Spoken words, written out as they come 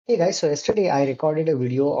Hey guys, so yesterday I recorded a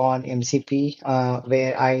video on MCP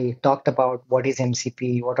where I talked about what is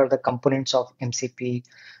MCP, what are the components of MCP,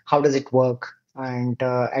 how does it work, and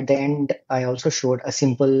at the end I also showed a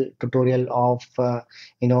simple tutorial of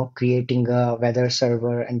creating a weather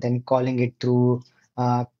server and then calling it through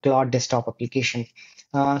Claude desktop application.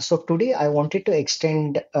 So today I wanted to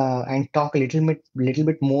extend and talk a little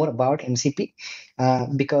bit more about MCP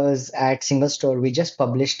because at SingleStore we just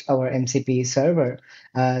published our MCP server.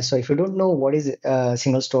 So if you don't know what is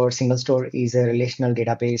SingleStore is a relational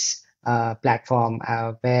database platform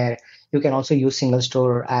where you can also use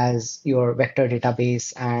SingleStore as your vector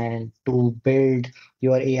database and to build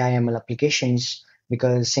your AI/ML applications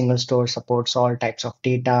because SingleStore supports all types of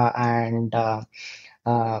data and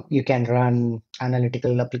you can run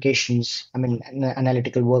analytical applications,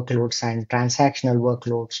 analytical workloads and transactional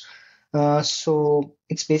workloads. So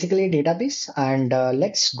it's basically a database, and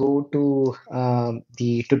let's go to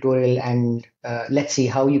the tutorial and let's see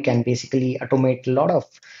how you can basically automate a lot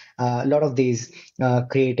of these,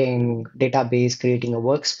 creating database, creating a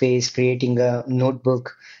workspace, creating a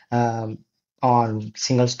notebook on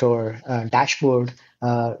SingleStore dashboard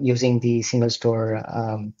using the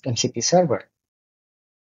SingleStore MCP server.